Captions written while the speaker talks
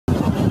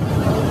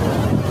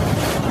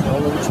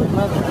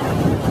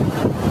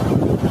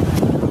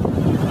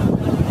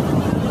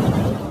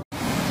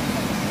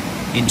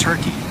In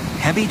Turkey,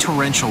 heavy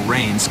torrential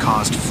rains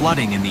caused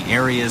flooding in the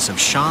areas of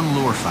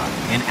Sanliurfa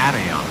and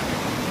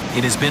Adıyaman.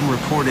 It has been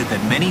reported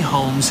that many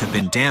homes have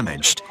been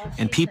damaged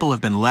and people have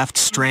been left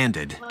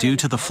stranded due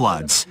to the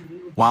floods.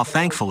 While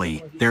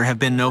thankfully, there have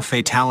been no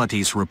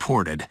fatalities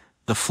reported,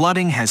 the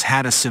flooding has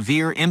had a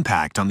severe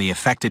impact on the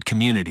affected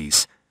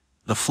communities.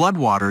 The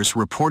floodwaters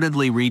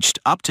reportedly reached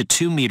up to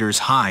 2 meters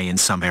high in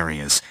some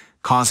areas,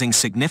 causing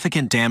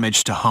significant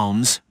damage to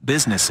homes,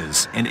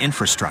 businesses, and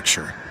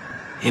infrastructure.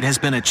 It has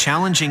been a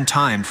challenging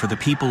time for the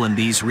people in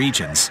these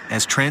regions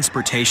as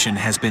transportation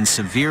has been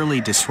severely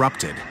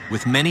disrupted,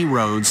 with many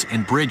roads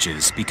and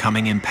bridges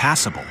becoming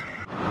impassable.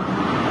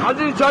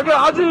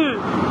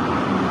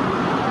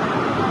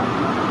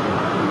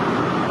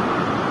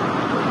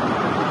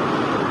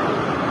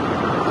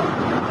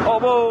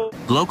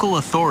 Local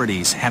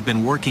authorities have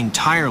been working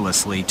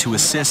tirelessly to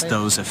assist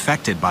those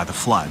affected by the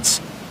floods.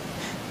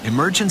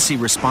 Emergency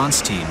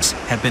response teams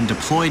have been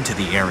deployed to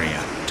the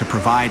area to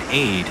provide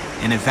aid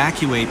and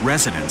evacuate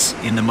residents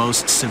in the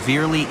most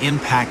severely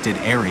impacted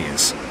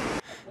areas.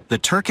 The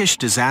Turkish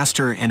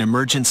Disaster and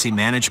Emergency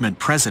Management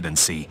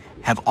Presidency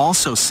have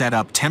also set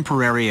up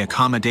temporary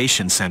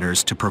accommodation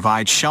centers to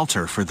provide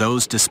shelter for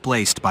those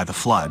displaced by the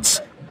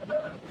floods.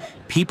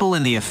 People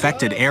in the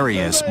affected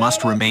areas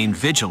must remain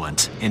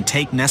vigilant and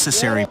take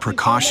necessary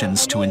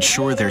precautions to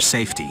ensure their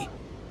safety.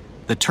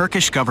 The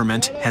Turkish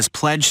government has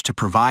pledged to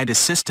provide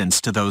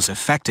assistance to those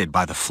affected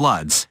by the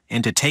floods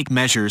and to take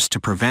measures to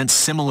prevent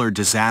similar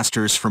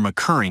disasters from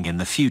occurring in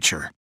the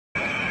future.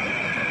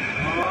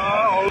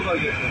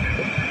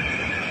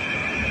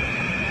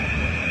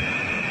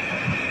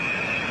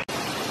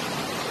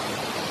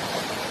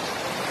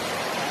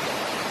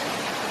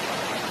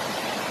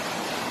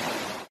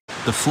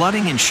 The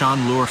flooding in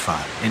Sanliurfa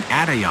and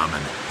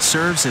Adıyaman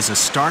serves as a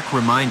stark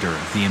reminder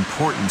of the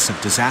importance of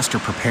disaster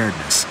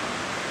preparedness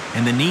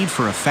and the need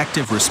for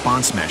effective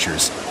response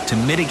measures to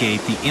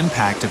mitigate the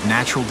impact of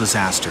natural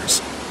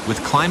disasters,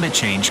 with climate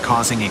change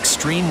causing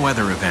extreme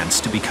weather events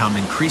to become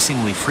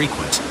increasingly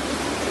frequent.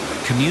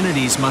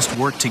 Communities must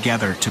work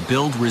together to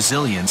build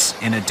resilience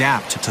and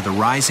adapt to the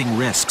rising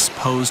risks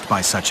posed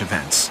by such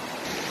events.